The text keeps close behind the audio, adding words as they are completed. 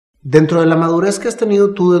Dentro de la madurez que has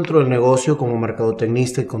tenido tú dentro del negocio como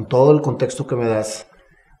mercadotecnista y con todo el contexto que me das,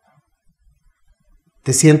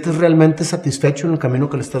 ¿te sientes realmente satisfecho en el camino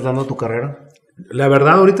que le estás dando a tu carrera? La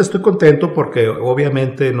verdad, ahorita estoy contento porque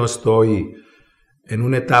obviamente no estoy en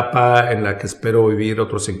una etapa en la que espero vivir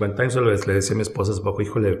otros 50 años. Le decía a mi esposa hace poco,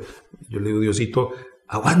 híjole, yo le digo, Diosito,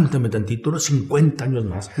 aguántame tantito, unos 50 años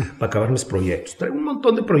más para acabar mis proyectos. Traigo un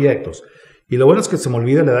montón de proyectos. Y lo bueno es que se me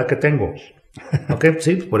olvida la edad que tengo. ¿Ok?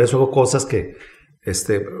 Sí, por eso hago cosas que,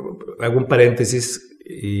 hago un paréntesis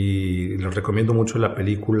y les recomiendo mucho la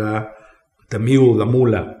película The Mule, La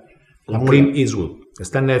Mula, con Clint Eastwood.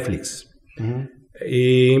 Está en Netflix.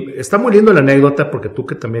 Y está muy lindo la anécdota porque tú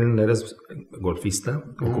que también eres golfista,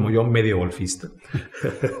 o como yo, medio golfista.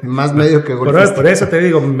 Más medio que golfista. Por eso te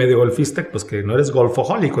digo medio golfista, pues que no eres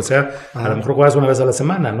golfoholic, o sea, a lo mejor juegas una vez a la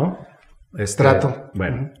semana, ¿no? Trato.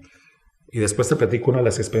 Bueno. Y después te platico una de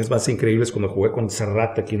las experiencias más increíbles cuando jugué con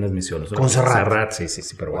Serrat aquí en las Misiones. ¿Con Serrat? Serrat,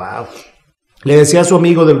 sí, pero bueno. Wow. Le decía a su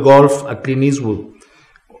amigo del golf, a Clint Eastwood,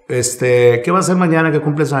 ¿qué va a hacer mañana que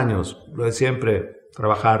cumples años? Lo de siempre,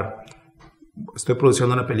 trabajar. Estoy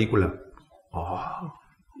produciendo una película. Oh,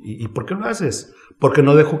 ¿y por qué lo haces? Porque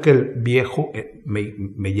no dejo que el viejo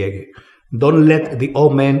me llegue. Don't let the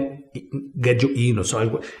old man get you in. O sea,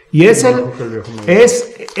 y es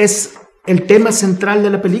el tema central de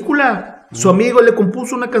la película. Su amigo le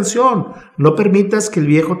compuso una canción. No permitas que el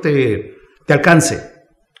viejo te alcance.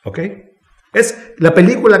 ¿Ok? La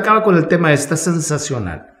película acaba con el tema. Está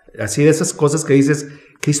sensacional. Así de esas cosas que dices,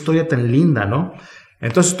 qué historia tan linda, ¿no?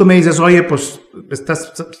 Entonces tú me dices, oye, pues,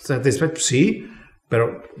 ¿estás satisfecho? Sí,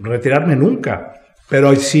 pero retirarme nunca.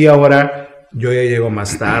 Pero sí, ahora yo ya llego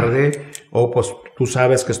más tarde. O pues tú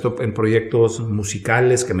sabes que estoy en proyectos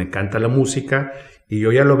musicales, que me encanta la música. Y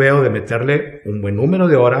yo ya lo veo de meterle un buen número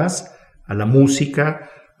de horas a la música,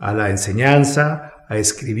 a la enseñanza, a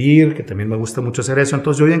escribir, que también me gusta mucho hacer eso.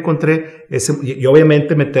 Entonces yo ya encontré ese, y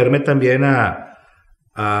obviamente meterme también a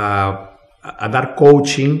dar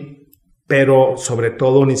coaching, pero sobre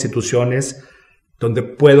todo en instituciones donde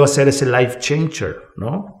puedo hacer ese life changer,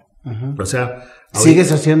 ¿no? O sea,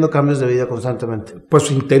 ¿sigues haciendo cambios de vida constantemente? Pues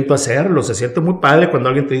intento hacerlo. Se siente muy padre cuando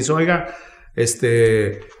alguien te dice, oiga,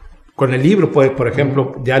 con el libro, pues, por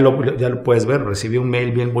ejemplo, ya lo puedes ver. Recibí un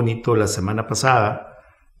mail bien bonito la semana pasada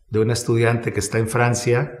de una estudiante que está en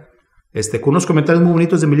Francia, con unos comentarios muy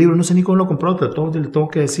bonitos de mi libro. No sé ni cómo lo compró, te lo tengo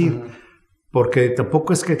que decir. Porque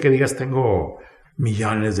tampoco es que digas tengo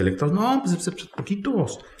millones de lectores. No, pues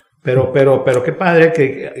poquitos. Pero qué padre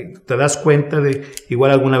que te das cuenta de...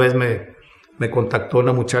 Igual alguna vez me contactó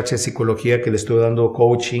una muchacha de psicología que le estuve dando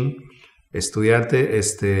coaching, estudiante,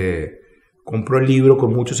 compró el libro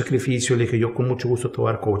con mucho sacrificio. Le dije, yo con mucho gusto te voy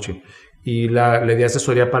a dar coaching. Y le di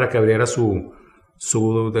asesoría para que abriera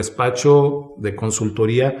su despacho de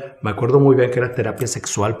consultoría. Me acuerdo muy bien que era terapia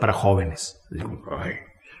sexual para jóvenes. Digo, ay,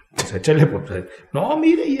 pues échale. Pues, no,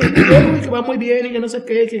 mire, y que va muy bien y que no sé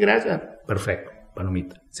qué, que gracias. Perfecto,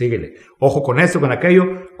 palomita, síguele. Ojo con esto, con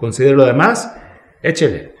aquello, considere lo demás,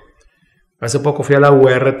 échele. Hace poco fui a la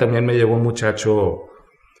UR, también me llegó un muchacho.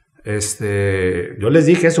 Yo les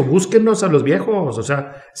dije eso, búsquenos a los viejos. O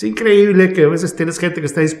sea, es increíble que a veces tienes gente que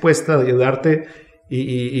está dispuesta a ayudarte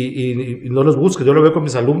y no los busques. Yo lo veo con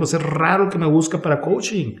mis alumnos, es raro que me busque para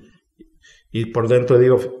coaching. Y por dentro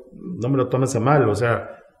digo, no me lo tomes a mal, o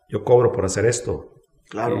sea, yo cobro por hacer esto.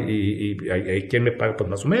 Claro. Y hay quien me paga, pues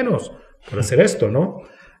más o menos, por hacer esto, ¿no?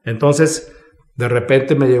 Entonces, de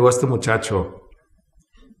repente me llegó este muchacho.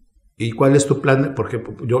 ¿Y cuál es tu plan? Porque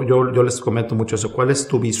yo les comento mucho eso. ¿Cuál es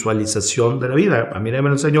tu visualización de la vida? A mí nadie me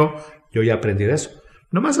lo enseñó, yo ya aprendí de eso.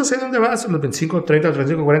 Nomás sé dónde vas, en los 25, 30,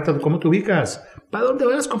 35, 40, ¿cómo te ubicas? ¿Para dónde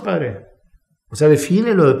vas, compadre? O sea,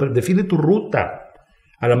 define tu ruta.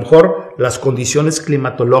 A lo mejor las condiciones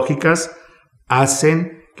climatológicas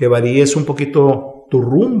hacen que varíes un poquito tu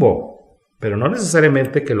rumbo, pero no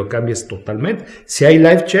necesariamente que lo cambies totalmente. Si hay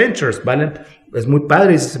life changers, ¿vale? Es muy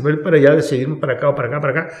padre, y se va a ir para allá, decidirme para acá o para acá,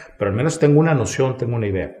 para acá, pero al menos tengo una noción, tengo una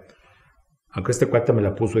idea. Aunque este cuate me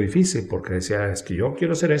la puso difícil, porque decía, es que yo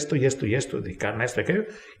quiero hacer esto y esto y esto, dedicarme a esto y aquello,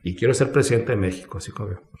 y quiero ser presidente de México, así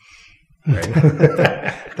como... Bueno.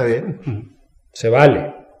 Está bien. Se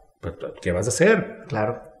vale. ¿Qué vas a hacer?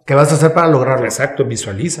 Claro. ¿Qué vas a hacer para lograrlo? Exacto,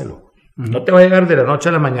 visualízalo. No te va a llegar de la noche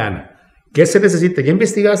a la mañana. ¿Qué se necesita? ¿Ya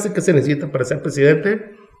investigaste qué se necesita para ser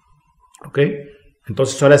presidente? ¿Ok?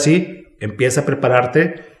 Entonces, ahora sí, empieza a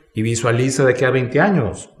prepararte y visualiza de aquí a 20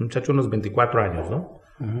 años. Un muchacho unos 24 años, ¿no?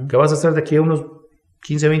 ¿Qué vas a hacer de aquí a unos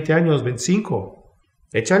 15, 20 años, 25?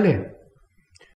 Échale.